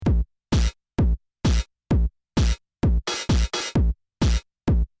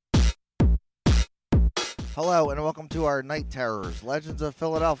Hello and welcome to our Night Terrors, Legends of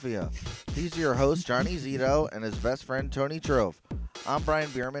Philadelphia. These are your hosts, Johnny Zito and his best friend, Tony Trove. I'm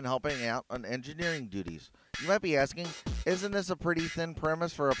Brian Bierman, helping out on engineering duties. You might be asking, isn't this a pretty thin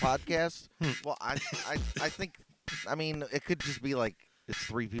premise for a podcast? Well, I think, it could just be like it's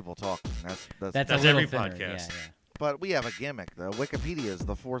three people talking. That's That's a little every thinner. podcast. Yeah. But we have a gimmick, though. Wikipedia is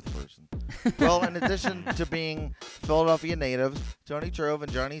the fourth person. Well, in addition to being Philadelphia natives, Tony Trove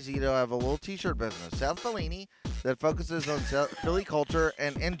and Johnny Zito have a little t-shirt business, South Fellini, that focuses on Philly culture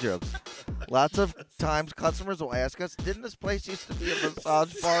and in-jokes. Lots of times customers will ask us, didn't this place used to be a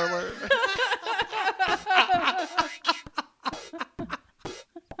massage parlor?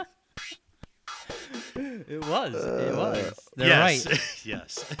 It was. They're yes. right.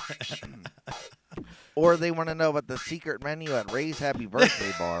 Yes. Or they want to know about the secret menu at Ray's Happy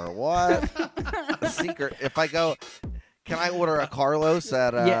Birthday Bar. What? The secret. If I go, can I order a Carlos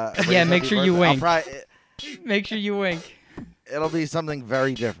at Yeah, Ray's yeah, make Happy sure you Birthday? I'll wink. Make sure you wink. It'll be something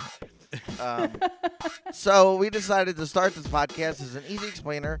very different. So we decided to start this podcast as an easy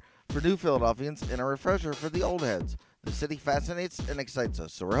explainer for new Philadelphians and a refresher for the old heads. The city fascinates and excites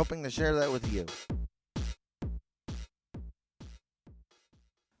us, so we're hoping to share that with you.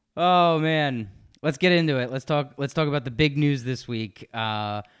 Oh man, let's get into it. Let's talk about the big news this week.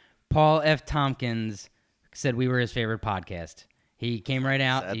 Paul F. Tompkins said we were his favorite podcast. He came right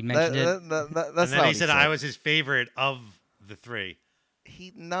out. He mentioned it. That's And not then what he said I was his favorite of the three.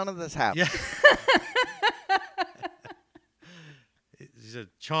 None of this happened. Yeah. He's a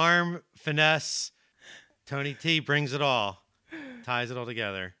charm, finesse. Tony T brings it all, ties it all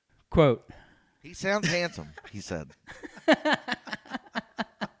together. Quote. He sounds handsome, he said.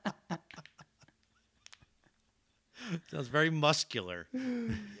 Sounds very muscular.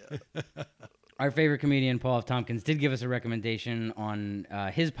 Our favorite comedian, Paul F. Tompkins, did give us a recommendation on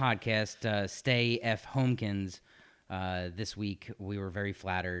his podcast, Stay F. Homekins, this week. We were very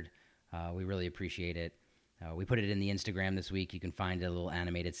flattered. We really appreciate it. We put it in the Instagram this week. You can find a little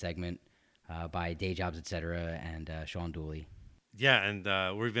animated segment by Day Jobs, Etc. and Sean Dooley. Yeah,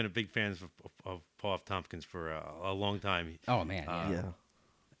 and we've been a big fans of Paul F. Tompkins for a long time. Oh, man. Yeah.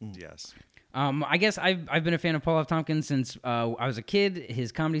 Yes. I guess I've been a fan of Paul F. Tompkins since I was a kid.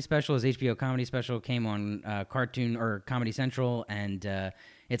 His comedy special, his HBO comedy special, came on Cartoon or Comedy Central, and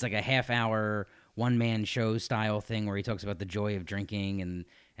it's like a half-hour one-man show style thing where he talks about the joy of drinking and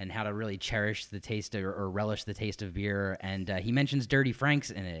how to really cherish the taste or relish the taste of beer. And he mentions Dirty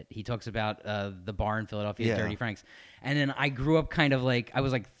Franks in it. He talks about the bar in Philadelphia, Yeah. Dirty Franks. And then I grew up kind of like, I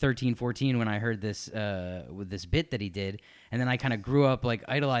was like 13, 14 when I heard this with this bit that he did. And then I kind of grew up like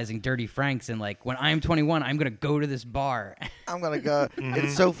idolizing Dirty Franks. And like, when I'm 21, I'm going to go to this bar. I'm going to go.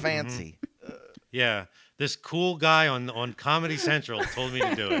 It's so fancy. Yeah, this cool guy on Comedy Central told me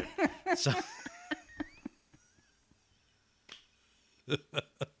to do it. So.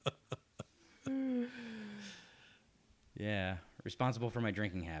 Yeah, responsible for my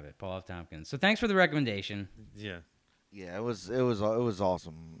drinking habit, Paul F. Tompkins. So thanks for the recommendation. Yeah. Yeah, it was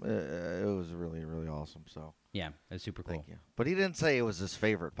awesome. It was really, really awesome. So Yeah, that's super cool. thank you. But he didn't say it was his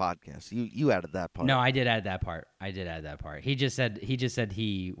favorite podcast. You added that part. No, I did add that part. He just said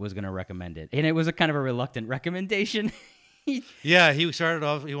he was going to recommend it, and it was a kind of a reluctant recommendation. Yeah, he started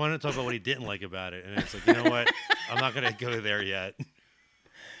off, he wanted to talk about what he didn't like about it. And it's like, you know what? I'm not going to go there yet.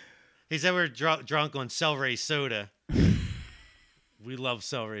 He said we're drunk on Celery soda. We love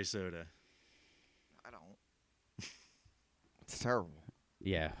Celery soda. I don't. It's terrible.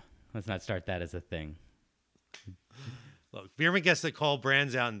 Yeah, let's not start that as a thing. Look, Bierman gets to call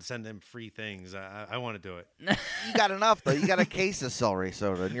brands out and send them free things. I want to do it. You got enough though. You got a case of celery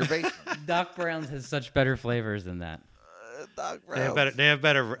soda in your basement. Doc Brown's has such better flavors than that. Doc They have Brown's.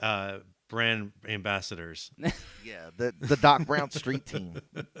 better brand ambassadors. Yeah, the Doc Brown Street Team.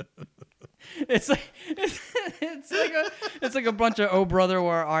 It's like a bunch of Oh Brother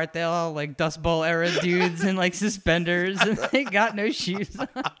Where Art Thou, like Dust Bowl era dudes in like suspenders, and they got no shoes on.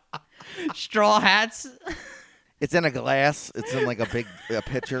 Straw hats. It's in a glass. It's in like a big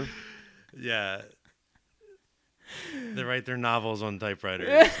pitcher. Yeah. They write their novels on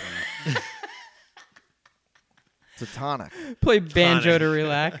typewriters. It's a tonic. Play banjo to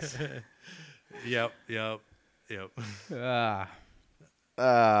relax. Yep.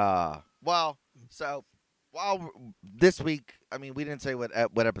 Well, so while this week, I mean, we didn't say what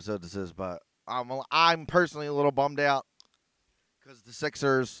episode this is, but I'm personally a little bummed out because the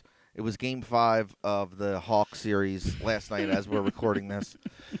Sixers. It was Game 5 of the Hawks series last night as we're recording this,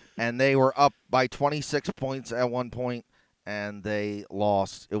 and they were up by 26 points at one point, and they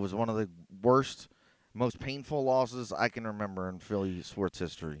lost. It was one of the worst, most painful losses I can remember in Philly sports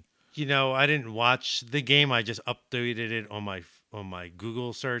history. I didn't watch the game. I just updated it on my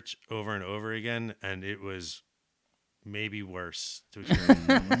Google search over and over again, and it was maybe worse to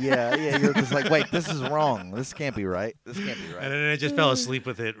experience. Yeah, you're just like, wait, this is wrong. This can't be right. This can't be And right. then I just fell asleep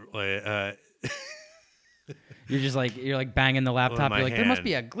with it. You're like banging the laptop. my You're like, there must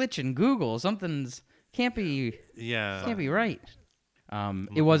be a hand. glitch in Google. Something's can't be Yeah. right. It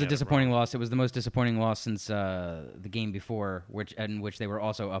looking was a at it disappointing wrong. loss. It was the most disappointing loss since the game before, in which they were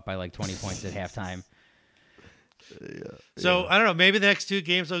also up by like 20 points at halftime. So I don't know. Maybe the next two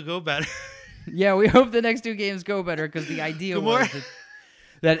games will go better. Yeah, we hope the next two games go better because the idea Good was morning.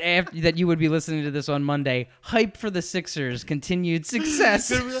 that you would be listening to this on Monday. Hype for the Sixers, continued success.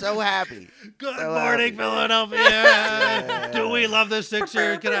 So happy. Good So morning, happy. Philadelphia. Do we love the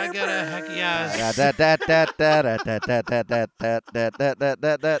Sixers? Can I get a heck yes?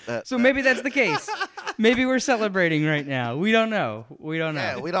 So maybe that's the case. Maybe we're celebrating right now. We don't know. Yeah,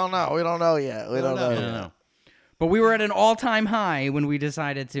 we don't know. We don't know yet. We don't know. I don't know. But we were at an all-time high when we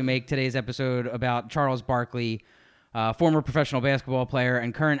decided to make today's episode about Charles Barkley, former professional basketball player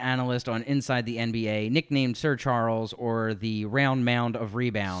and current analyst on Inside the NBA, nicknamed Sir Charles or the Round Mound of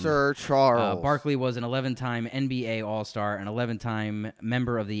Rebound. Sir Charles. Barkley was an 11-time NBA All-Star, an 11-time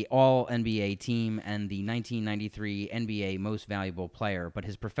member of the All-NBA team, and the 1993 NBA Most Valuable Player. But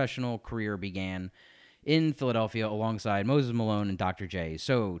his professional career began in Philadelphia alongside Moses Malone and Dr. J.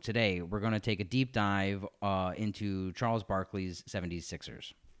 So today we're going to take a deep dive into Charles Barkley's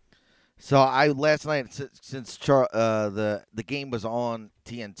 76ers. So last night since the game was on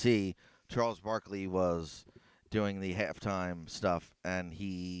TNT, Charles Barkley was doing the halftime stuff, and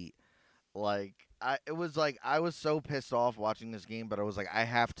he I was so pissed off watching this game, but I was like, I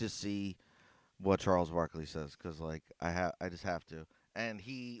have to see what Charles Barkley says because I just have to, and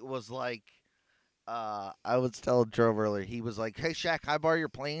he was like. I was telling Trove earlier. He was like, "Hey Shaq, can I borrow your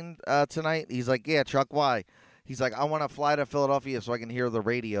plane tonight?" He's like, "Yeah, Chuck. Why?" He's like, "I want to fly to Philadelphia so I can hear the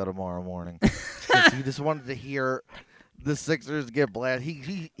radio tomorrow morning." 'Cause he just wanted to hear the Sixers get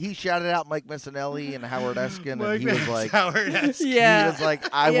blasted. He shouted out Mike Missinelli and Howard Eskin, and he was like, Yeah. he was like,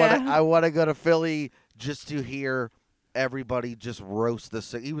 I want to go to Philly just to hear everybody just roast the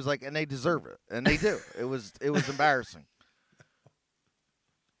Sixers. He was like, and they deserve it, and they do. It was embarrassing.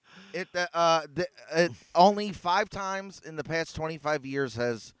 Only 5 times in the past 25 years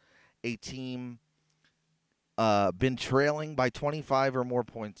has a team been trailing by 25 or more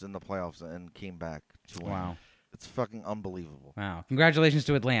points in the playoffs and came back to win. Wow. It's fucking unbelievable. Wow. Congratulations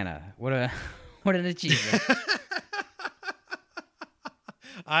to Atlanta. What an achievement.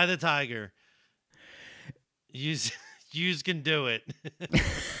 I the Tiger. Yous can do it.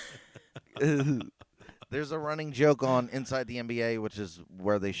 There's a running joke on Inside the NBA, which is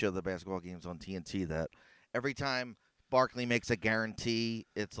where they show the basketball games on TNT, that every time Barkley makes a guarantee,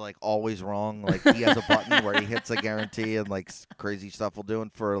 it's like always wrong. Like he has a button where he hits a guarantee and like crazy stuff will do.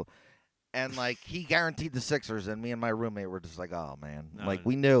 And like he guaranteed the Sixers, and me and my roommate were just like, oh man, No. like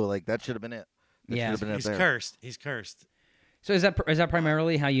we knew like that should have been it. That Yeah. should have been it He's there. cursed. He's cursed. So is that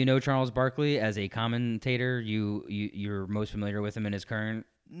primarily how you know Charles Barkley as a commentator? You're most familiar with him in his current.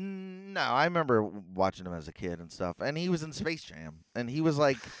 No, I remember watching him as a kid and stuff, and he was in Space Jam, and he was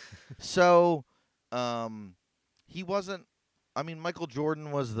like, so, he wasn't. I mean, Michael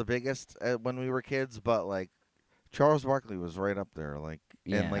Jordan was the biggest when we were kids, but like Charles Barkley was right up there, like,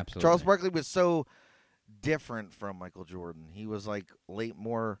 Yeah, and like absolutely. Charles Barkley was so different from Michael Jordan. He was like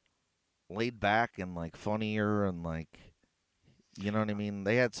more laid back and like funnier and like, you know what I mean?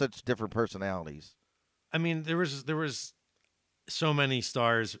 They had such different personalities. I mean, there was so many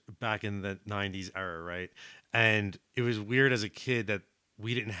stars back in the 90s era, right? And it was weird as a kid that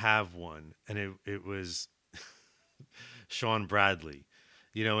we didn't have one, and it was Sean Bradley.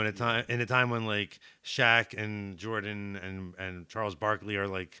 In a time when like Shaq and Jordan and Charles Barkley are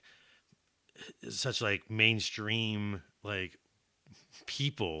like such like mainstream like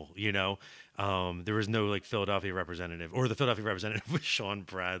people, there was no like Philadelphia representative, or the Philadelphia representative was Sean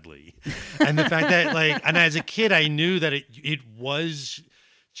Bradley. And the fact that and as a kid I knew that it was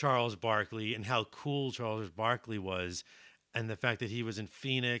Charles Barkley and how cool Charles Barkley was, and the fact that he was in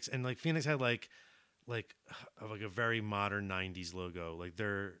Phoenix, and like Phoenix had like a very modern 90s logo, like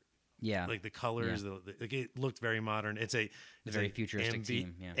they're Yeah. like the colors, like it looked very modern. It's a very futuristic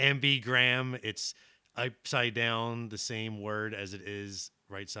team, yeah. ambigram. It's upside down, the same word as it is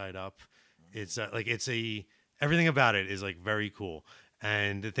right side up. It's everything about it is like very cool.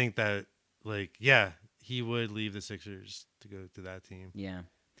 And to think that he would leave the Sixers to go to that team. Yeah.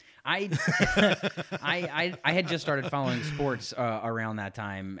 I, I had just started following sports around that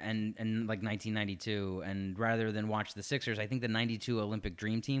time, and like 1992. And rather than watch the Sixers, I think the '92 Olympic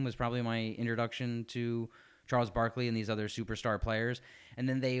Dream Team was probably my introduction to Charles Barkley and these other superstar players. And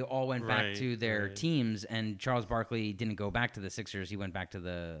then they all went back to their teams, and Charles Barkley didn't go back to the Sixers. He went back to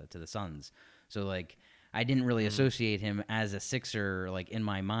the Suns. So like, I didn't really associate him as a Sixer like in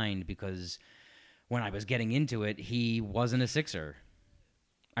my mind, because when I was getting into it, he wasn't a Sixer.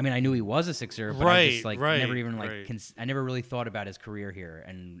 I mean, I knew he was a Sixer, but I just never even I never really thought about his career here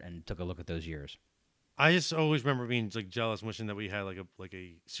and took a look at those years. I just always remember being like jealous, wishing that we had like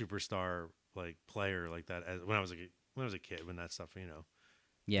a superstar like player like that when I was a kid, when that stuff,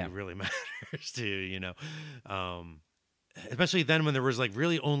 Yeah, it really matters to you, especially then when there was like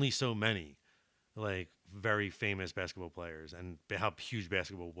really only so many like very famous basketball players, and how huge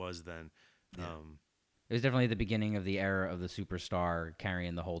basketball was then. Yeah. It was definitely the beginning of the era of the superstar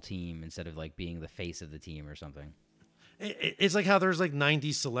carrying the whole team instead of like being the face of the team or something. It's like how there's like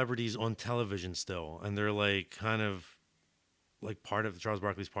 90s celebrities on television still, and they're like kind of like Charles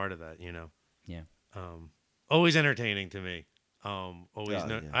Barkley's part of that, Yeah. Always entertaining to me. I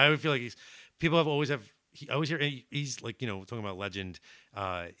would feel like people I always hear he's like, talking about legend.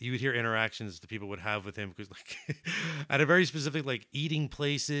 You would hear interactions that people would have with him, because like at a very specific like eating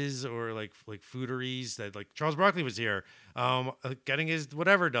places or like fooderies that like Charles Barkley was here, getting his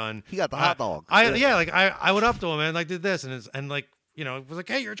whatever done. He got the hot dog. I went up to him and like did this, and like, it was like,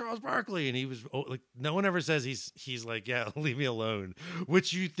 hey, you're Charles Barkley, and he was like, no one ever says he's like, yeah, leave me alone,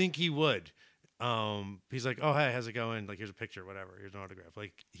 which you think he would. He's like, oh, hey, how's it going? Like, here's a picture, whatever. Here's an autograph.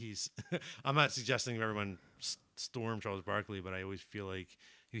 Like, I'm not suggesting everyone storm Charles Barkley, but I always feel like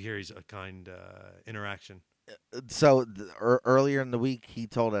you hear he's a kind interaction. So earlier in the week, he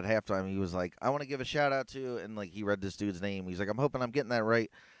told at halftime, he was like, I want to give a shout out to, and like he read this dude's name. He's like, I'm hoping I'm getting that right.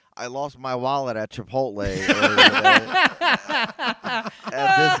 I lost my wallet at Chipotle earlier today. And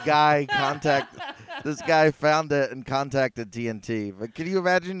this guy found it and contacted TNT. But can you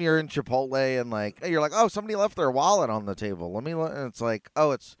imagine you're in Chipotle and like, hey, you're like, oh, somebody left their wallet on the table. Let me look. And it's like,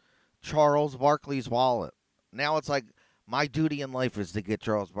 oh, it's Charles Barkley's wallet. Now it's like, my duty in life is to get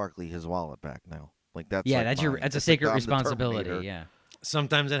Charles Barkley his wallet back now. Like that's that's a sacred responsibility. Yeah.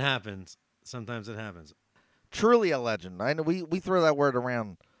 Sometimes it happens. Truly a legend. I know we throw that word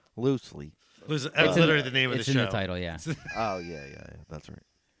around loosely. It's literally the name of the show. It's in the title, yeah. Oh yeah, that's right.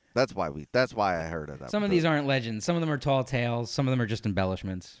 That's why I heard it. Some of these aren't legends. Some of them are tall tales. Some of them are just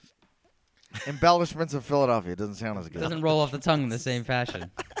embellishments. Embellishments of Philadelphia doesn't sound as good. It doesn't roll off the tongue in the same fashion.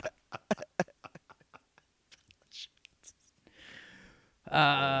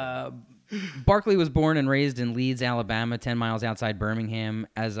 Barkley was born and raised in Leeds, Alabama, 10 miles outside Birmingham.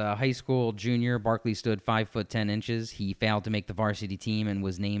 As a high school junior, Barkley stood 5'10". He failed to make the varsity team and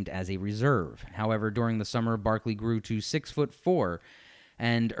was named as a reserve. However, during the summer, Barkley grew to 6'4"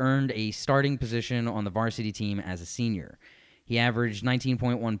 and earned a starting position on the varsity team as a senior. He averaged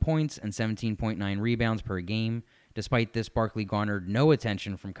 19.1 points and 17.9 rebounds per game. Despite this, Barkley garnered no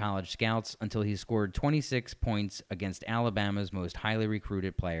attention from college scouts until he scored 26 points against Alabama's most highly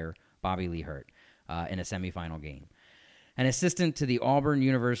recruited player, Bobby Lee Hurt, in a semifinal game. An assistant to the Auburn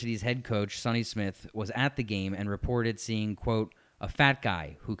University's head coach, Sonny Smith, was at the game and reported seeing, quote, a fat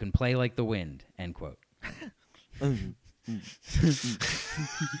guy who can play like the wind, end quote.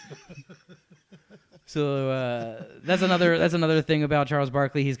 So that's another thing about Charles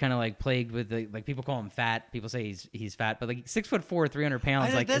Barkley. He's kind of like plagued with like people call him fat. People say he's fat, but like 6'4", 300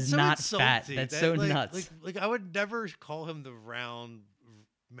 pounds, like is so not fat. That's so nuts. Like I would never call him the round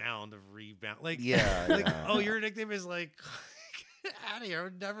mound of rebound. Like oh, your nickname is like get out of here. I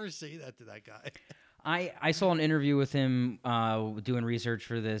would never say that to that guy. I saw an interview with him doing research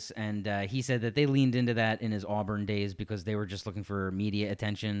for this, and he said that they leaned into that in his Auburn days because they were just looking for media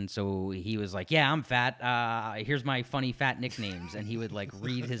attention. So he was like, yeah, I'm fat. Here's my funny fat nicknames. And he would like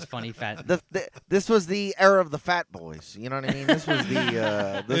read his funny fat. This was the era of the fat boys. You know what I mean? This was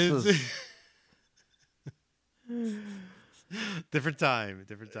different time.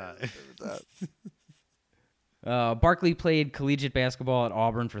 Barkley played collegiate basketball at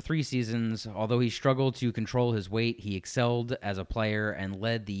Auburn for 3 seasons. Although he struggled to control his weight, he excelled as a player and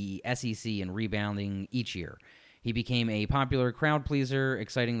led the SEC in rebounding each year. He became a popular crowd pleaser,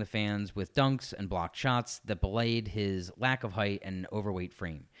 exciting the fans with dunks and blocked shots that belied his lack of height and overweight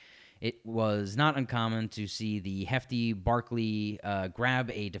frame. It was not uncommon to see the hefty Barkley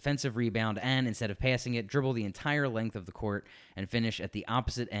grab a defensive rebound and, instead of passing it, dribble the entire length of the court and finish at the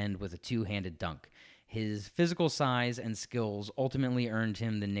opposite end with a two-handed dunk. His physical size and skills ultimately earned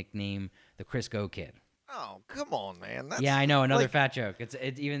him the nickname the Crisco Kid. Oh, come on, man. That's, Yeah, I know, another like, fat joke. It's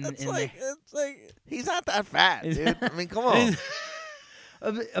even It's in like, there. it's like he's not that fat, dude. I mean, come on.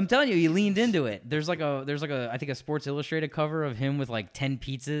 I'm telling you, he leaned into it. There's like a I think a Sports Illustrated cover of him with like 10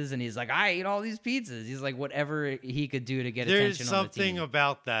 pizzas, and he's like, I ate all these pizzas. He's like, whatever he could do to get There's attention on the something team.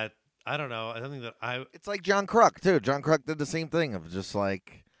 about that. I don't know. Something that It's like John Kruk too. John Kruk did the same thing of just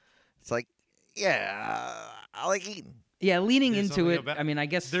like, it's like, yeah, I like eating. Yeah, leaning There's into something it. about- I mean, I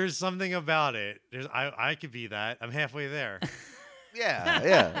guess there's something about it. I could be that. I'm halfway there.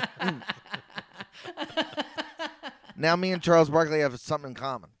 Yeah, yeah. Now me and Charles Barkley have something in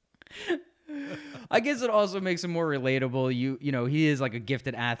common. I guess it also makes him more relatable. You know, he is like a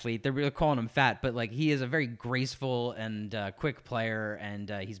gifted athlete. They're really calling him fat, but like he is a very graceful and quick player, and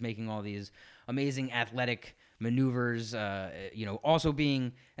he's making all these amazing athletic maneuvers. You know, also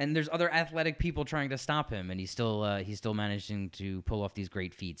being and there's other athletic people trying to stop him, and he's still managing to pull off these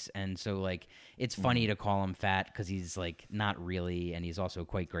great feats. And so like it's funny to call him fat because he's like not really, and he's also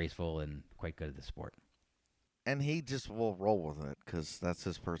quite graceful and quite good at the sport. And he just will roll with it because that's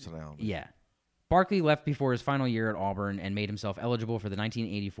his personality. Yeah. Barkley left before his final year at Auburn and made himself eligible for the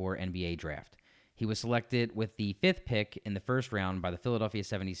 1984 NBA draft. He was selected with the 5th pick in the first round by the Philadelphia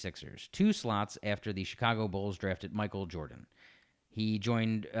 76ers, 2 slots after the Chicago Bulls drafted Michael Jordan. He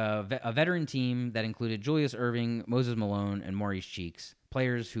joined a veteran team that included Julius Erving, Moses Malone, and Maurice Cheeks,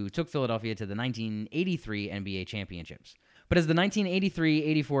 players who took Philadelphia to the 1983 NBA championships. But as the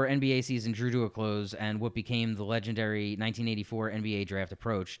 1983-84 NBA season drew to a close and what became the legendary 1984 NBA draft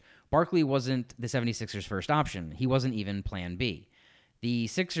approached, Barkley wasn't the 76ers' first option. He wasn't even Plan B. The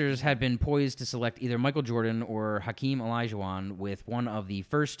Sixers had been poised to select either Michael Jordan or Hakeem Olajuwon with one of the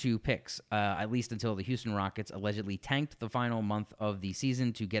first 2 picks, at least until the Houston Rockets allegedly tanked the final month of the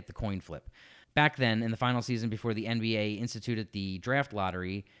season to get the coin flip. Back then, in the final season before the NBA instituted the draft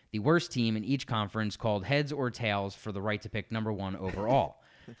lottery, the worst team in each conference called heads or tails for the right to pick number 1 overall.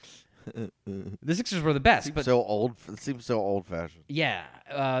 The Sixers were the best, but It seems so old-fashioned. yeah,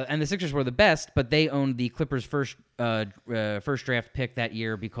 and the Sixers were the best, but they owned the Clippers' first draft pick that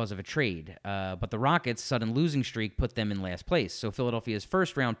year because of a trade. But the Rockets' sudden losing streak put them in last place, so Philadelphia's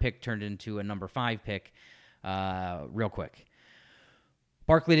first-round pick turned into a number 5 pick real quick.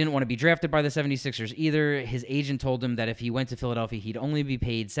 Barkley didn't want to be drafted by the 76ers either. His agent told him that if he went to Philadelphia, he'd only be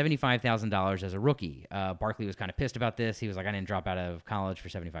paid $75,000 as a rookie. Barkley was kind of pissed about this. He was like, I didn't drop out of college for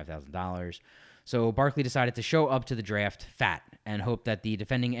 $75,000. So Barkley decided to show up to the draft fat and hope that the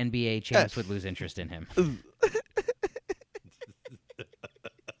defending NBA champs would lose interest in him.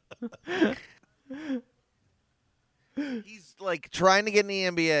 He's like trying to get in the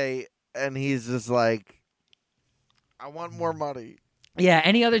NBA, and he's just like, I want more money. Yeah,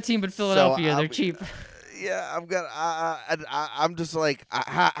 any other team but Philadelphia, So, they're cheap. Yeah, I'm just like,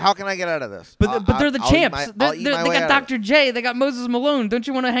 how can I get out of this? But they're the I'll eat champs. I'll eat They my way got out of Dr. J. They got Moses Malone. Don't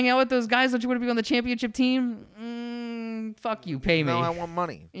you want to hang out with those guys? Don't you want to be on the championship team? Fuck you. Pay it. me. No, I want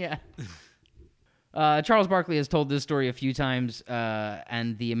money. Yeah. Charles Barkley has told this story a few times,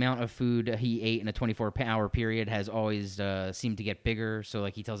 and the amount of food he ate in a 24-hour period has always seemed to get bigger. So,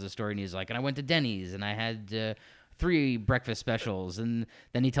 like, he tells this story, and he's like, and I went to Denny's, and I had 3 breakfast specials, and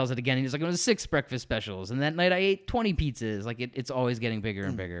then he tells it again, and he's like, it was 6 breakfast specials, and that night I ate 20 pizzas. Like, it's always getting bigger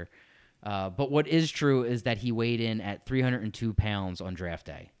and bigger. But what is true is that he weighed in at 302 pounds on draft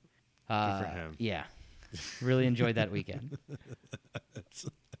day. Good for him. Yeah. Really enjoyed that weekend.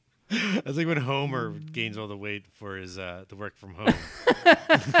 It's like when Homer gains all the weight for his the work from home.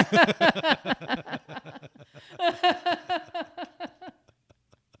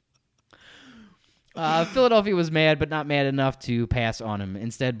 Philadelphia was mad, but not mad enough to pass on him.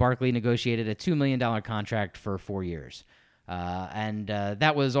 Instead, Barkley negotiated a $2 million contract for 4 years. And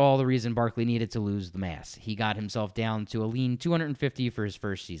that was all the reason Barkley needed to lose the mass. He got himself down to a lean 250 for his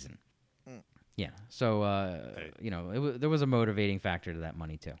first season. Yeah, so, there was a motivating factor to that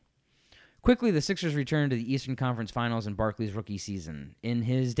money, too. Quickly, the Sixers returned to the Eastern Conference Finals in Barkley's rookie season. In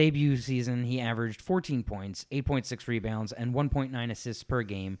his debut season, he averaged 14 points, 8.6 rebounds, and 1.9 assists per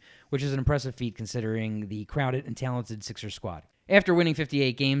game, which is an impressive feat considering the crowded and talented Sixers squad. After winning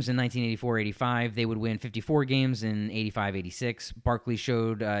 58 games in 1984-85, they would win 54 games in 85-86. Barkley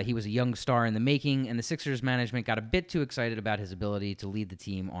showed he was a young star in the making, and the Sixers management got a bit too excited about his ability to lead the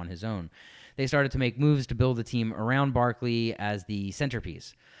team on his own. They started to make moves to build the team around Barkley as the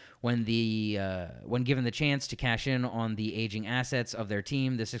centerpiece. When given the chance to cash in on the aging assets of their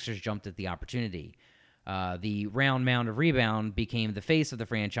team, the Sixers jumped at the opportunity. The round mound of rebound became the face of the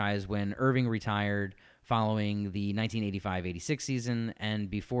franchise when Irving retired following the 1985-86 season, and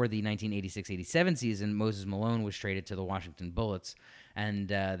before the 1986-87 season, Moses Malone was traded to the Washington Bullets, And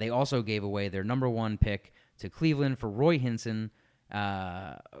they also gave away their number 1 pick to Cleveland for Roy Hinson,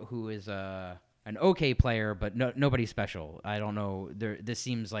 who is an okay player, but nobody special. I don't know. This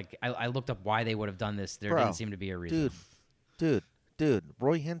seems like I looked up why they would have done this. There Bro, didn't seem to be a reason. Dude,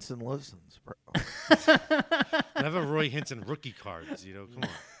 Roy Hinson listens, bro. I have a Roy Hinson rookie cards. Come on.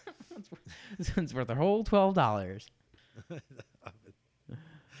 It's worth a whole $12.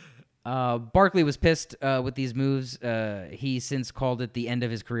 Barkley was pissed with these moves. He since called it the end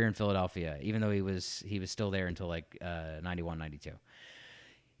of his career in Philadelphia, even though he was still there until like 91, 92.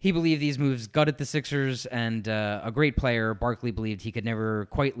 He believed these moves gutted the Sixers, and a great player, Barkley believed he could never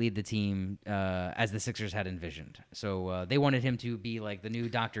quite lead the team as the Sixers had envisioned. So they wanted him to be like the new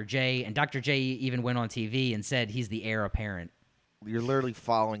Dr. J, and Dr. J even went on TV and said he's the heir apparent. You're literally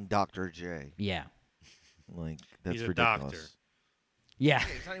following Dr. J. Yeah. Like, that's He's a ridiculous. doctor. Yeah.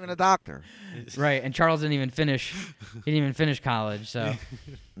 He's not even a doctor. Right, and Charles didn't even finish. He didn't even finish college, so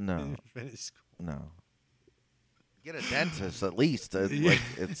No, Finish school. no. Get a dentist at least. Like,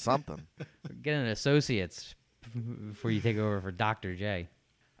 it's something. get an associate's before you take over for Dr. J.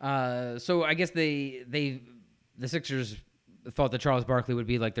 So I guess the Sixers thought that Charles Barkley would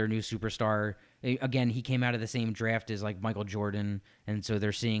be like their new superstar. Again, he came out of the same draft as like Michael Jordan, and so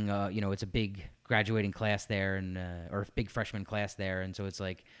they're seeing it's a big graduating class there, and or big freshman class there, and so it's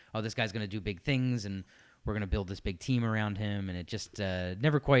like, oh, this guy's going to do big things, and we're going to build this big team around him, and it just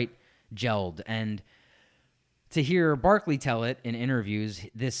never quite gelled. And to hear Barkley tell it in interviews,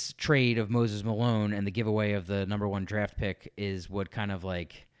 this trade of Moses Malone and the giveaway of the number 1 draft pick is what kind of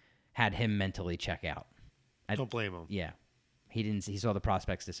like had him mentally check out. Don't blame him. Yeah. He saw the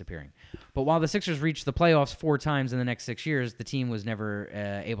prospects disappearing. But while the Sixers reached the playoffs 4 times in the next 6 years, the team was never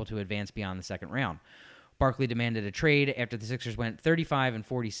able to advance beyond the second round. Barkley demanded a trade after the Sixers went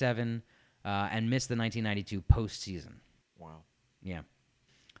 35-47 and missed the 1992 postseason. Wow. Yeah.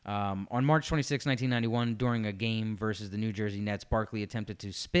 On March 26, 1991, during a game versus the New Jersey Nets, Barkley attempted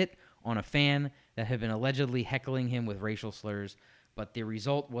to spit on a fan that had been allegedly heckling him with racial slurs, but the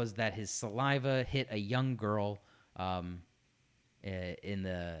result was that his saliva hit a young girl in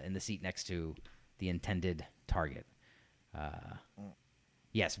the seat next to the intended target.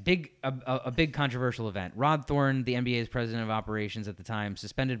 Yes, a big controversial event. Rod Thorne, the NBA's president of operations at the time,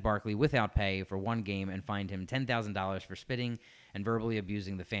 suspended Barkley without pay for 1 game and fined him $10,000 for spitting and verbally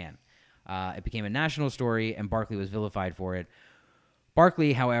abusing the fan. It became a national story, and Barkley was vilified for it.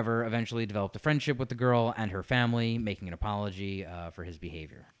 Barkley, however, eventually developed a friendship with the girl and her family, making an apology for his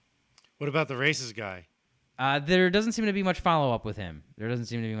behavior. What about the racist guy? There doesn't seem to be much follow-up with him. He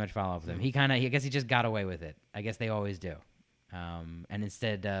I guess he just got away with it. I guess they always do. And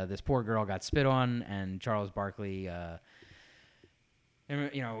instead, this poor girl got spit on, and Charles Barkley, got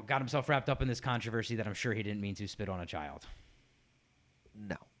himself wrapped up in this controversy that I'm sure he didn't mean to spit on a child.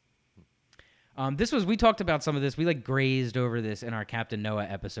 No. We talked about some of this. We like grazed over this in our Captain Noah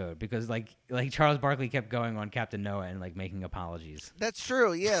episode because like Charles Barkley kept going on Captain Noah and like making apologies. That's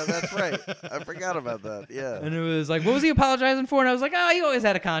true. Yeah, that's right. I forgot about that. Yeah. And it was like, what was he apologizing for? And I was like, oh, he always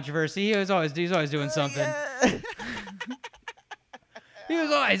had a controversy. He's always doing something.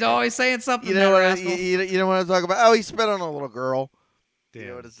 Yeah. He's always saying something. You know what? You know what I'm talking about? Oh, he spit on a little girl. Damn. You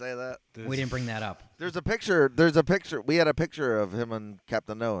know what to say that? We didn't bring that up. There's a picture. We had a picture of him and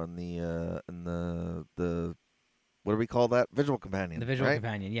Captain Noah in the what do we call that? Visual companion. The visual right?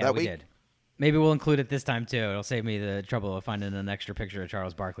 companion. Yeah, That we week? did. Maybe we'll include it this time too. It'll save me the trouble of finding an extra picture of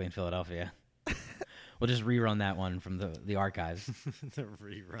Charles Barkley in Philadelphia. We'll just rerun that one from the archives. The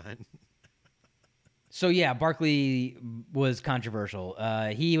rerun. So yeah, Barkley was controversial.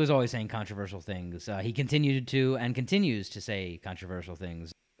 He was always saying controversial things. He continued to and continues to say controversial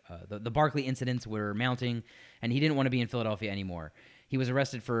things. The Barkley incidents were mounting, and he didn't want to be in Philadelphia anymore. He was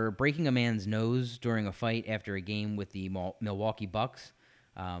arrested for breaking a man's nose during a fight after a game with the Milwaukee Bucks.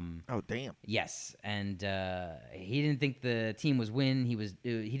 Oh, damn. Yes, and he didn't think the team was win. He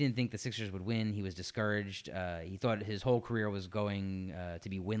didn't think the Sixers would win. He was discouraged. He thought his whole career was going to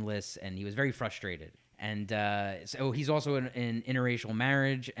be winless, and he was very frustrated. And so he's also in an interracial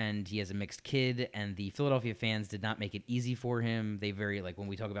marriage, and he has a mixed kid. And the Philadelphia fans did not make it easy for him. They when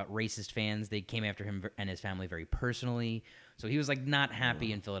we talk about racist fans, they came after him and his family very personally. So he was like not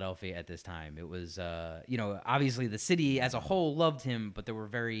happy in Philadelphia at this time. It was, obviously the city as a whole loved him, but there were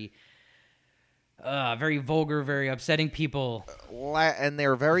very vulgar, very upsetting people. And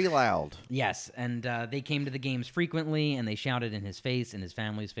they're very loud. Yes, and they came to the games frequently, and they shouted in his face, in his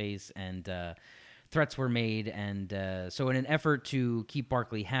family's face, and threats were made. And so in an effort to keep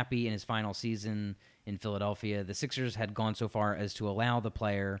Barkley happy in his final season in Philadelphia, the Sixers had gone so far as to allow the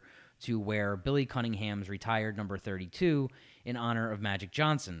player to wear Billy Cunningham's retired number 32 in honor of Magic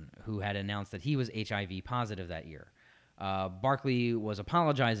Johnson, who had announced that he was HIV positive that year. Barkley was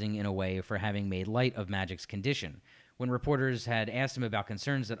apologizing in a way for having made light of Magic's condition. When reporters had asked him about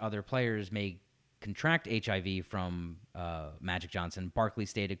concerns that other players may contract HIV from Magic Johnson, Barkley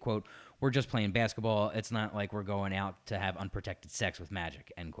stated, quote, "We're just playing basketball. It's not like we're going out to have unprotected sex with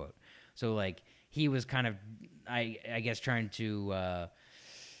Magic," end quote. So, like, he was kind of, I guess, trying to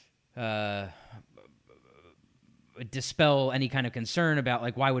dispel any kind of concern about,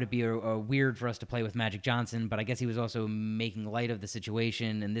 like, why would it be a weird for us to play with Magic Johnson, but I guess he was also making light of the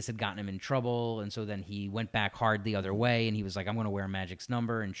situation, and this had gotten him in trouble, and so then he went back hard the other way, and he was like, I'm going to wear Magic's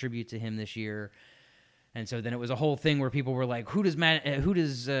number in tribute to him this year. And so then it was a whole thing where people were like, who does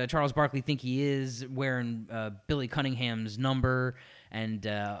Charles Barkley think he is, wearing Billy Cunningham's number? And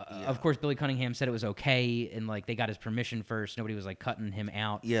of course, Billy Cunningham said it was okay, and like they got his permission first. Nobody was like cutting him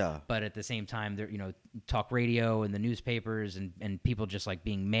out. Yeah. But at the same time, there, talk radio and the newspapers and people just like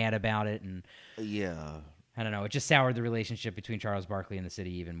being mad about it, and Yeah. I don't know, it just soured the relationship between Charles Barkley and the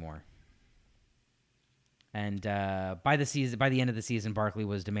city even more. And by the end of the season, Barkley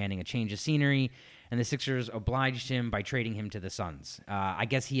was demanding a change of scenery, and the Sixers obliged him by trading him to the Suns. I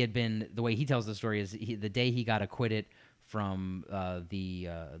guess he had been, the way he tells the story is the day he got acquitted from the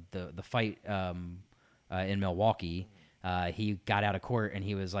fight in Milwaukee, he got out of court and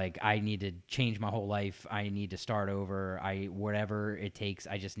he was like, I need to change my whole life. I need to start over. Whatever it takes.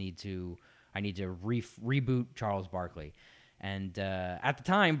 I need to reboot Charles Barkley. And at the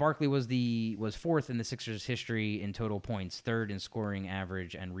time, Barkley was fourth in the Sixers' history in total points, third in scoring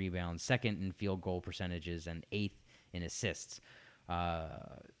average and rebounds, second in field goal percentages, and eighth in assists.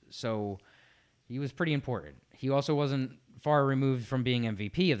 So he was pretty important. He also wasn't far removed from being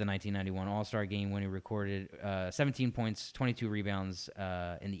MVP of the 1991 All-Star Game when he recorded 17 points, 22 rebounds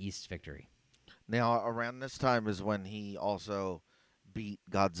in the East's victory. Now, around this time is when he also beat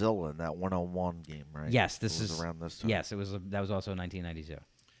Godzilla in that one-on-one game, right? Yes, It was around this time. Yes, that was also 1992.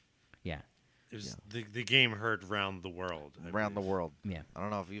 Yeah. It was the game heard round the world. Around the world. Yeah. I don't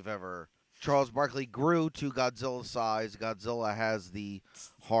know if you've ever... Charles Barkley grew to Godzilla's size. Godzilla has the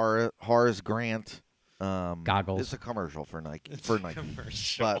Horace Grant goggles. It's a commercial for Nike. For Nike.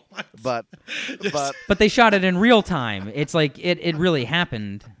 Commercial. But they shot it in real time. It's like it really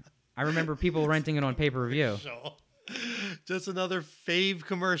happened. I remember people renting it on pay-per-view. Just another fave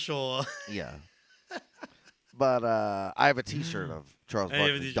commercial. Yeah. But I have a T-shirt of Charles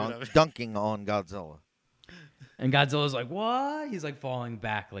Barkley dunking on Godzilla. And Godzilla's like, what? He's like falling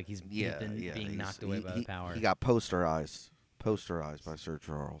back like he's being knocked away by the power. He got posterized by Sir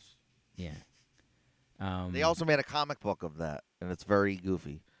Charles. Yeah. They also made a comic book of that, and it's very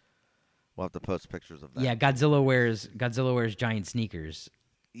goofy. We'll have to post pictures of that. Yeah, Godzilla wears giant sneakers.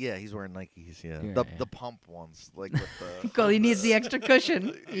 Yeah, he's wearing Nikes. Yeah, Yeah. the pump ones, like with the. Because he needs the extra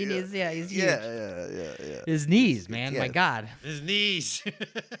cushion. He needs. Yeah, he's huge. Yeah. His knees, man. Yeah. My God. His knees.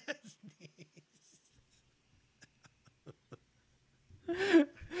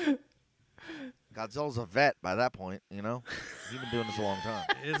 Godzilla's a vet by that point, He's been doing this a long time.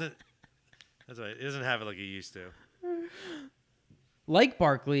 That's right. He doesn't have it like he used to. Like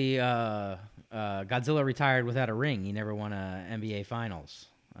Barkley, Godzilla retired without a ring. He never won a NBA Finals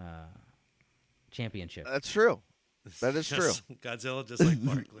championship. That's true. That is true. Godzilla, just like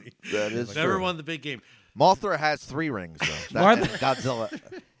Barkley. That is Never true. won the big game. Mothra has 3 rings, though. Godzilla.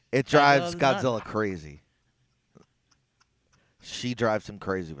 It drives Godzilla crazy. She drives him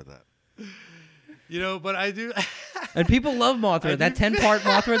crazy with that. But I do. And people love Mothra. That 10-part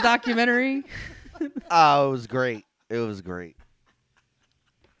Mothra documentary. Oh, it was great. It was great.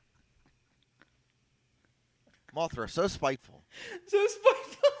 Mothra, so spiteful. So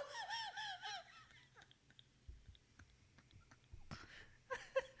spiteful.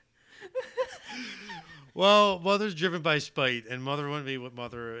 Well, Mother's driven by spite, and Mother wouldn't be what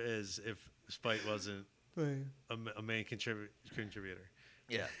Mother is if spite wasn't a main contributor.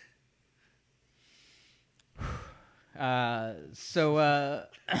 Yeah.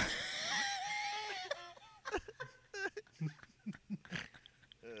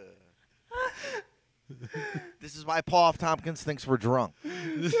 This is why Paul F. Tompkins thinks we're drunk.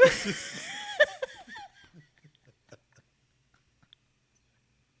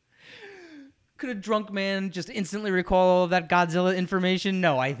 Could a drunk man just instantly recall all of that Godzilla information?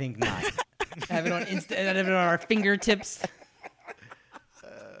 No, I think not. have it on our fingertips.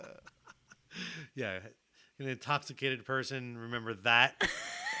 Yeah, an intoxicated person, remember that?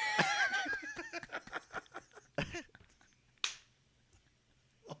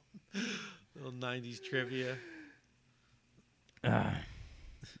 Little 90s trivia.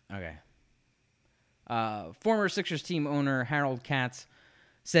 Okay. Former Sixers team owner Harold Katz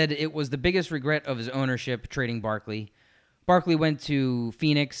said it was the biggest regret of his ownership trading Barkley. Barkley went to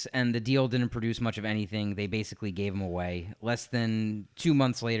Phoenix, and the deal didn't produce much of anything. They basically gave him away. Less than 2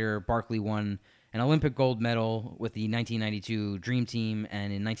 months later, Barkley won an Olympic gold medal with the 1992 Dream Team,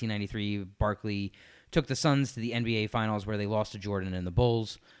 and in 1993, Barkley took the Suns to the NBA Finals, where they lost to Jordan and the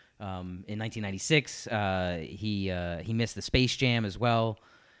Bulls. In 1996, he missed the Space Jam as well.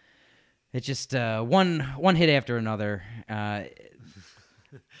 It's just one hit after another.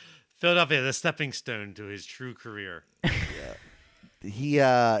 Philadelphia, the stepping stone to his true career. He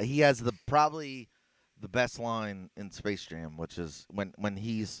has probably the best line in Space Jam, which is when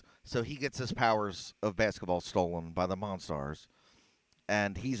he gets his powers of basketball stolen by the Monstars,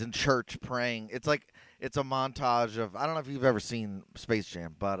 and he's in church praying. It's a montage of, I don't know if you've ever seen Space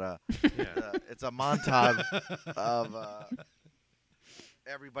Jam, but it's a montage of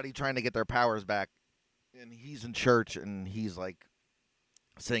everybody trying to get their powers back, and he's in church and he's like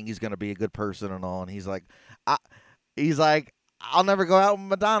saying he's going to be a good person and all, and he's like, I'll never go out with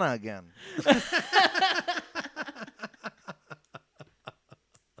Madonna again.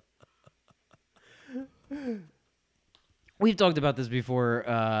 We've talked about this before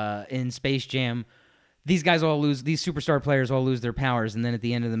in Space Jam. These superstar players all lose their powers, and then at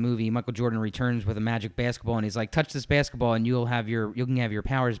the end of the movie, Michael Jordan returns with a magic basketball, and he's like, touch this basketball and you can have your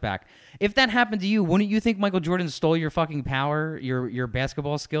powers back. If that happened to you, wouldn't you think Michael Jordan stole your fucking power, your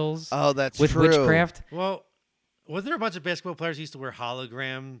basketball skills? Oh, that's with true. witchcraft? Well, wasn't there a bunch of basketball players who used to wear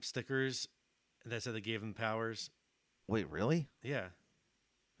hologram stickers that said they gave them powers? Wait, really? Yeah.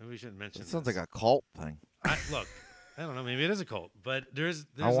 Maybe we shouldn't mention That sounds this. like a cult thing. Look, I don't know. Maybe it is a cult, but there's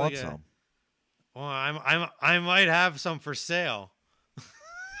I want like some. Well, I might have some for sale.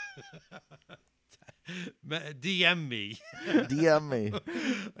 DM me. DM me.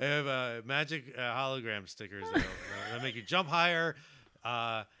 I have magic hologram stickers that'll make you jump higher,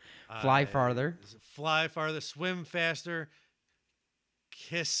 Fly farther, swim faster,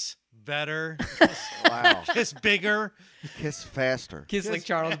 kiss better, Wow. kiss bigger. Kiss faster. kiss like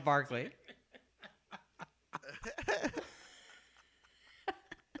Charles Barkley.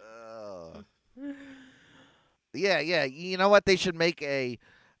 Yeah. You know what? They should make a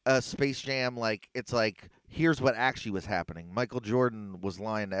Space Jam it's like, here's what actually was happening. Michael Jordan was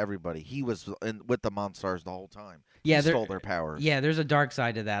lying to everybody. He was with the Monstars the whole time. Yeah, he stole their powers. Yeah, there's a dark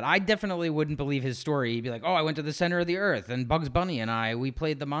side to that. I definitely wouldn't believe his story. He'd be like, "Oh, I went to the center of the earth, and Bugs Bunny and we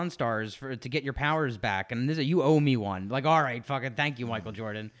played the Monstars to get your powers back, and you owe me one." Like, all right, fucking thank you, Michael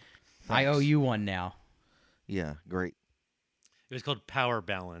Jordan. I owe you one now. Yeah, great. It was called Power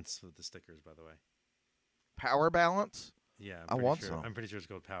Balance with the stickers, by the way. Power balance? Yeah, I want sure. some. I'm pretty sure it's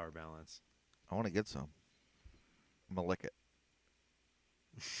called Power Balance. I want to get some. I'm going to lick it.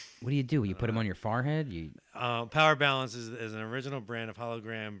 What do? You put them on your forehead? Power Balance is an original brand of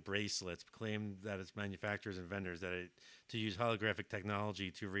hologram bracelets, claimed that its manufacturers and vendors to use holographic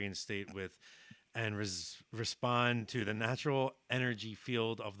technology to reinstate with and respond to the natural energy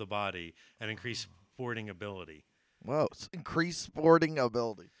field of the body and increase sporting ability. Whoa, increased sporting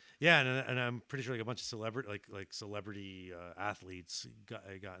ability. Yeah, and I'm pretty sure a bunch of celebrity athletes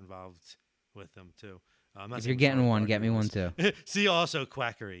got involved with them too. If you're getting one, get me one too. See also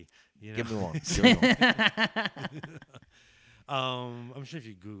quackery. You know? Give me one. Give me one. I'm sure if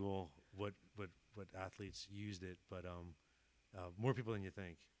you Google what athletes used it, but more people than you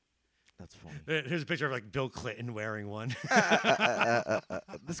think. That's funny. Here's a picture of Bill Clinton wearing one.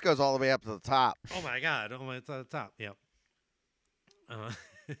 This goes all the way up to the top. Oh my God! Oh my, it's at the top. Yep.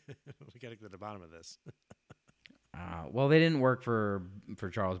 We got to get to the bottom of this. Well, they didn't work for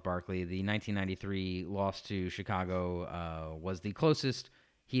Charles Barkley. The 1993 loss to Chicago was the closest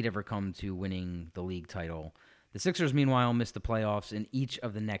he'd ever come to winning the league title. The Sixers, meanwhile, missed the playoffs in each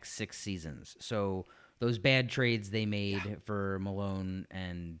of the next 6 seasons. So those bad trades they made for Malone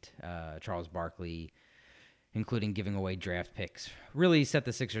and Charles Barkley, including giving away draft picks, really set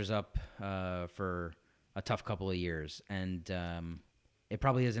the Sixers up for a tough couple of years. And it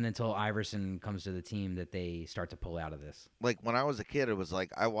probably isn't until Iverson comes to the team that they start to pull out of this. Like, when I was a kid, it was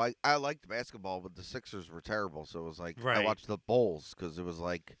like, I liked basketball, but the Sixers were terrible. So it was like, Right. I watched the Bulls because it was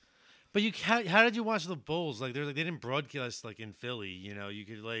like, But how did you watch the Bulls? They didn't broadcast in Philly. You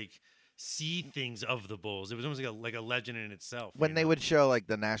could see things of the Bulls. It was almost like a legend in itself. when they would show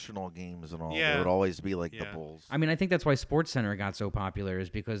the national games and all, Yeah. it would always be the Yeah. Bulls. I mean, I think that's why SportsCenter got so popular,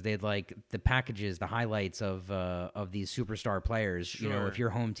 is because they'd the packages, the highlights of these superstar players. Sure. If your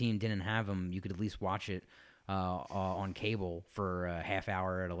home team didn't have them, you could at least watch it on cable for a half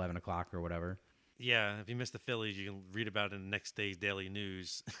hour at 11 o'clock or whatever. Yeah, if you miss the Phillies, you can read about it in the next day's Daily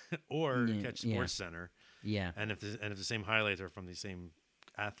News or Yeah, catch yeah. Sports Center. Yeah. And if the same highlights are from the same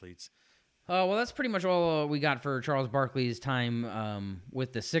athletes. Well, that's pretty much all we got for Charles Barkley's time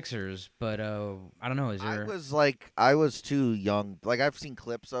with the Sixers. But I don't know. Is there? I was too young. Like I've seen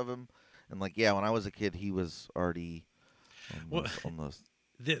clips of him, and like yeah, when I was a kid, he was already Well, on those.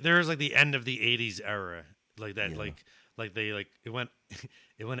 There's like the end of the '80s era, like that, Yeah. like they like it went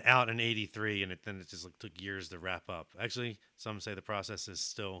it went out in '83, and then it just like took years to wrap up. Actually, some say the process is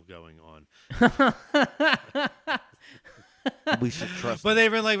still going on. We should trust. But him.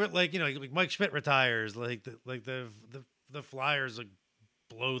 they've been like like Mike Schmidt retires, like the Flyers like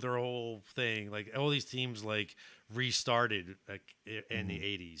blow their whole thing. Like all these teams like restarted like in the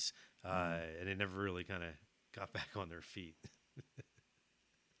 '80s, and they never really kind of got back on their feet.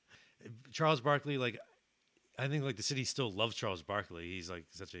 Charles Barkley, like I think like the city still loves Charles Barkley. He's like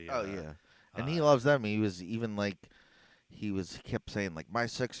such a Oh yeah, and he loves them. He was even like he kept saying like my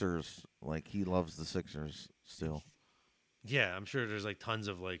Sixers. Like he loves the Sixers still. Yeah, I'm sure there's like tons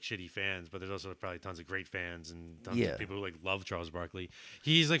of like shitty fans, but there's also probably tons of great fans and tons Yeah. of people who like love Charles Barkley.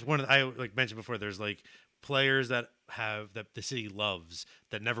 He's like one of I like mentioned before. There's like players that the city loves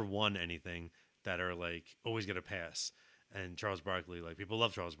that never won anything that are like always get a pass. And Charles Barkley, like people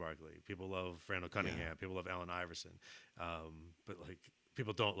love Charles Barkley. People love Randall Cunningham. Yeah. People love Allen Iverson. But like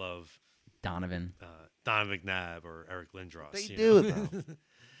people don't love Donovan. Don McNabb or Eric Lindros. They you do know? though.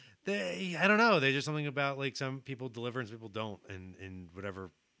 I don't know. There's just something about like some people deliver and some people don't, and whatever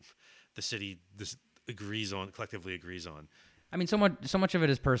the city collectively agrees on. I mean, so much of it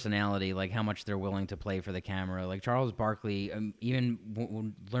is personality, like how much they're willing to play for the camera. Like Charles Barkley, even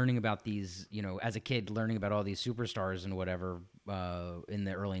learning about these, as a kid, learning about all these superstars and whatever in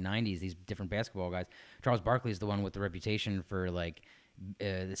the early '90s, these different basketball guys. Charles Barkley is the one with the reputation for like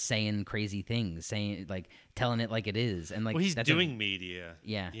saying crazy things, saying like telling it like it is, and like Well, he's that's doing media.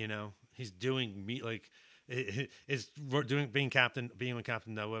 Yeah. He's doing being on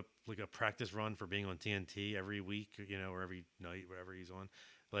Captain Noah like a practice run for being on TNT every week, or every night, wherever he's on.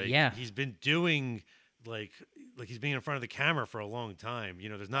 Like, Yeah. he's been doing like he's being in front of the camera for a long time.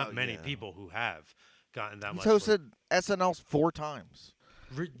 There's not many yeah. people who have gotten that He's much. hosted SNL 4 times.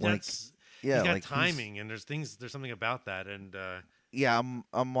 That's Yeah, he's got like timing, and there's something about that, and Yeah,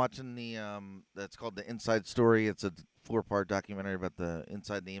 I'm watching the that's called The Inside Story. It's a 4-part documentary about the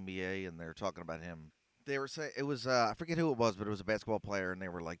inside the NBA, and they're talking about him. They were saying it was I forget who it was, but it was a basketball player, and they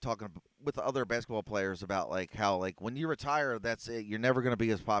were like talking with other basketball players about like how like when you retire, that's it. You're never going to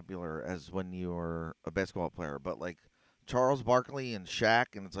be as popular as when you were a basketball player. But like Charles Barkley and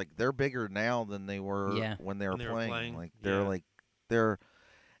Shaq, and it's like they're bigger now than they were Yeah. when they were When they were playing. playing, Like yeah. they're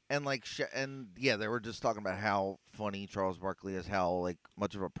and like they were just talking about how funny Charles Barkley is, how like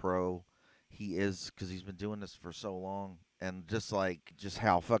much of a pro he is because he's been doing this for so long, and just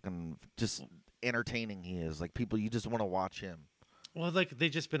how fucking just entertaining he is. Like people, you just want to watch him. Well, like they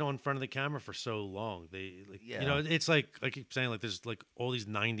just been on front of the camera for so long. They like Yeah. it's like I keep saying like there's like all these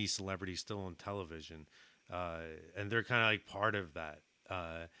 '90s celebrities still on television, and they're kind of like part of that.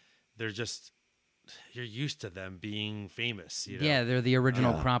 They're just you're used to them being famous. Yeah, they're the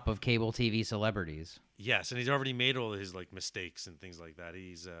original Yeah. crop of cable TV celebrities. Yes, and he's already made all his like mistakes and things like that.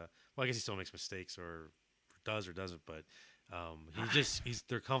 He's well, I guess he still makes mistakes or does or doesn't, but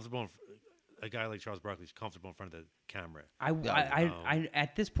they're comfortable. A guy like Charles Barkley's comfortable in front of the camera. I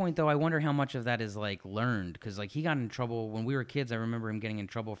at this point though, I wonder how much of that is like learned because like he got in trouble when we were kids. I remember him getting in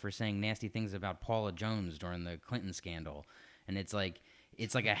trouble for saying nasty things about Paula Jones during the Clinton scandal, and it's like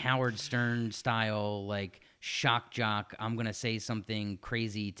a Howard Stern style like shock jock. I'm gonna say something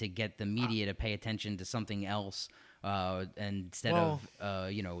crazy to get the media to pay attention to something else. Instead of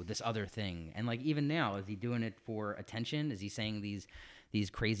this other thing, and like even now, is he doing it for attention? Is he saying these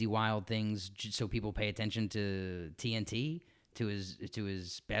crazy wild things so people pay attention to TNT, to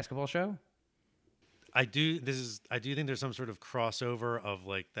his basketball show? I do think there's some sort of crossover of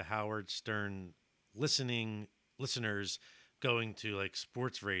like the Howard Stern listeners going to like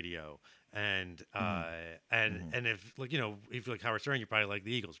sports radio and if like if you like Howard Stern, you probably like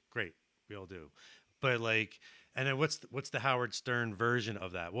the Eagles. Great, we all do. But like, and then what's the Howard Stern version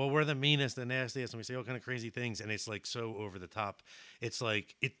of that? Well, we're the meanest, the nastiest, and we say all kind of crazy things, and it's like so over the top. It's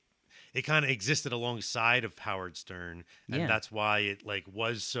like it kind of existed alongside of Howard Stern, and Yeah. that's why it like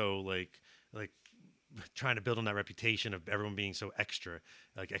was so like trying to build on that reputation of everyone being so extra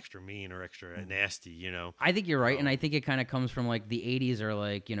mean or extra nasty. I think you're right, and I think it kind of comes from like the '80s are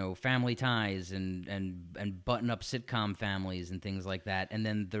like Family Ties and button up sitcom families and things like that, and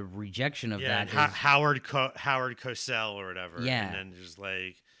then the rejection of Yeah, that and is Howard Cosell or whatever. Yeah. And then just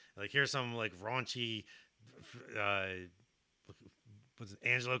like Like here's some like raunchy, what's it,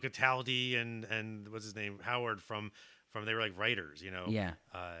 Angelo Cataldi and what's his name, Howard from they were like writers, you know. Yeah.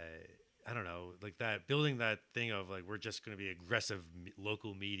 I don't know, like that, building that thing of like we're just going to be aggressive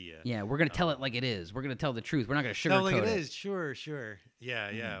local media. Yeah, we're gonna tell it like it is. We're gonna tell the truth. We're not gonna sugarcoat No, like it it. is. Sure.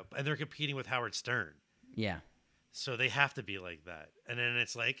 Yeah. And they're competing with Howard Stern. Yeah. So they have to be like that. And then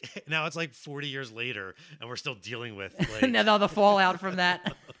it's like, now it's like 40 years later and we're still dealing with like. Now the fallout from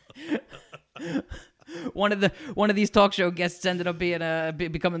that. One of these talk show guests ended up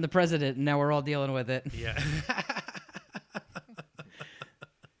becoming the president, and now we're all dealing with it. Yeah.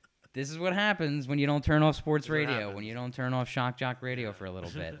 This is what happens when you don't turn off sports radio, when you don't turn off Shock Jock radio for a little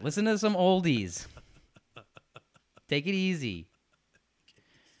bit. Listen to some oldies. Take it easy.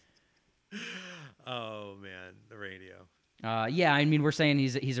 Oh man, the radio. Yeah, I mean, we're saying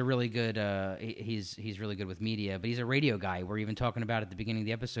he's a really good he's really good with media, but he's a radio guy. We're even talking about at the beginning of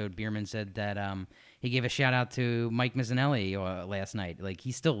the episode. Bierman said that he gave a shout out to Mike Missanelli last night. Like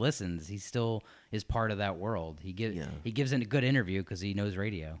he still listens. He still is part of that world. He gives a good interview because he knows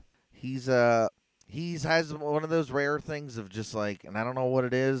radio. He has one of those rare things of just like, and I don't know what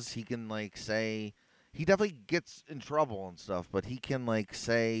it is. He can like say, he definitely gets in trouble and stuff, but he can like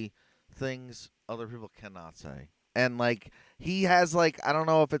say things other people cannot say. And like he has like, I don't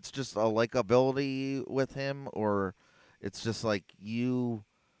know if it's just a likability with him or it's just like he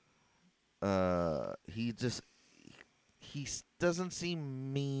doesn't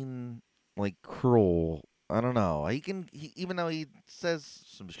seem mean, like cruel. I don't know. Even though he says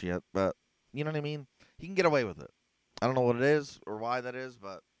some shit, but you know what I mean? He can get away with it. I don't know what it is or why that is,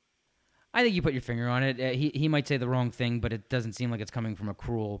 but I think you put your finger on it. He might say the wrong thing, but it doesn't seem like it's coming from a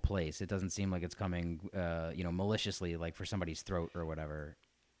cruel place. It doesn't seem like it's coming, maliciously, like for somebody's throat or whatever.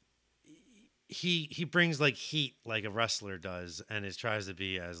 He brings like heat like a wrestler does, and tries to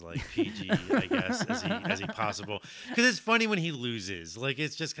be as like PG, I guess, as he possible. Because it's funny when he loses. Like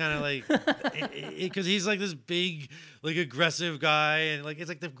it's just kind of like because he's like this big, like aggressive guy, and like it's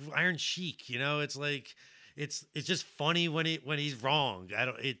like the Iron Sheik, you know. It's like it's just funny when he's wrong.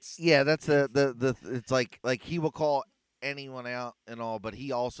 That's the it's like he will call anyone out and all, but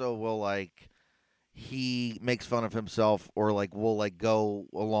he also will like. He makes fun of himself or like will like go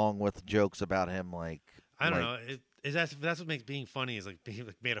along with jokes about him like I don't know. That's what makes being funny is like being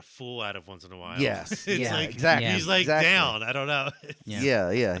like made a fool out of once in a while. Yes. It's like, exactly. He's like down. I don't know.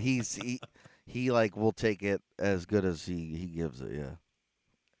 Yeah. He like will take it as good as he gives it. Yeah.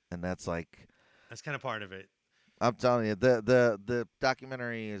 And that's kind of part of it. I'm telling you, the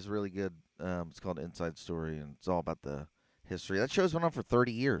documentary is really good. It's called Inside Story, and it's all about the history. That show's been on for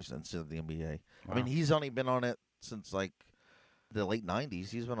 30 years instead of the NBA. Wow. I mean, he's only been on it since like the late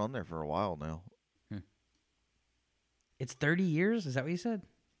 90s. He's been on there for a while now. It's 30 years? Is that what you said?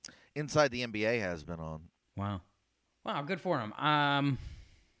 Inside the NBA has been on. Wow, good for him. Well,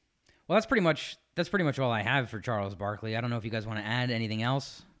 that's pretty much all I have for Charles Barkley. I don't know if you guys want to add anything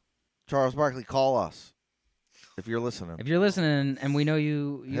else. Charles Barkley, call us if you're listening. If you're listening, and we know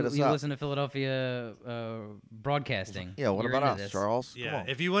you Hit us you up. listen to Philadelphia Broadcasting. Yeah, what You're about into us, this. Charles? Yeah, Come on.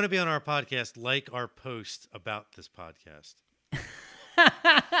 if you want to be on our podcast, like our post about this podcast.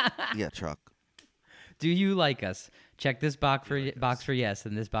 Yeah, Chuck. Do you like us? Check this box for yes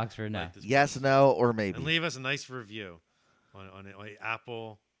and this box for no. Like this Yes, podcast. no, or maybe. And leave us a nice review on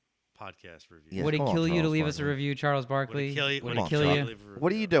Apple Podcast review. Yeah, Would it come on, kill you to Charles leave us a Barkley. review, Charles Barkley? Would it kill you? Would Come it on, kill Charles. you? Leave a review.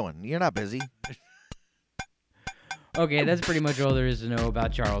 What are you doing? You're not busy. Okay, that's pretty much all there is to know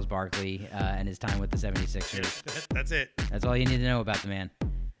about Charles Barkley and his time with the 76ers. That's it. That's all you need to know about the man.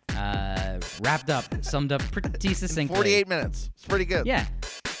 Wrapped up, summed up pretty In succinctly. 48 minutes. It's pretty good. Yeah,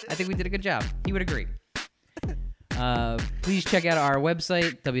 I think we did a good job. He would agree. Please check out our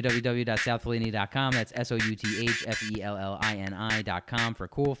website, www.southphillini.com. That's SOUTHFELLINI.com for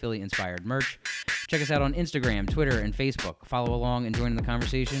cool Philly-inspired merch. Check us out on Instagram, Twitter, and Facebook. Follow along and join in the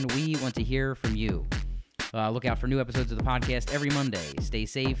conversation. We want to hear from you. Look out for new episodes of the podcast every Monday. Stay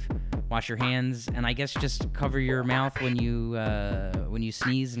safe, wash your hands, and I guess just cover your mouth when you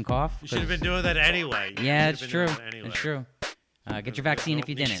sneeze and cough. You should have been doing that anyway. Yeah, You it's should have true. been doing that anyway. It's true. Get your vaccine if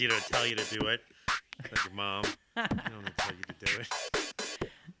you Don't didn't. need you to tell you to do it. Like your mom. I don't need to tell you to do it.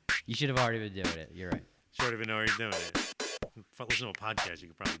 You should have already been doing it. You're right. Sure, even know you're doing it. If I listen to a podcast, you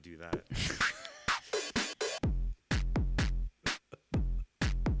could probably do that.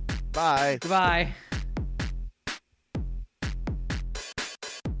 Bye. Goodbye.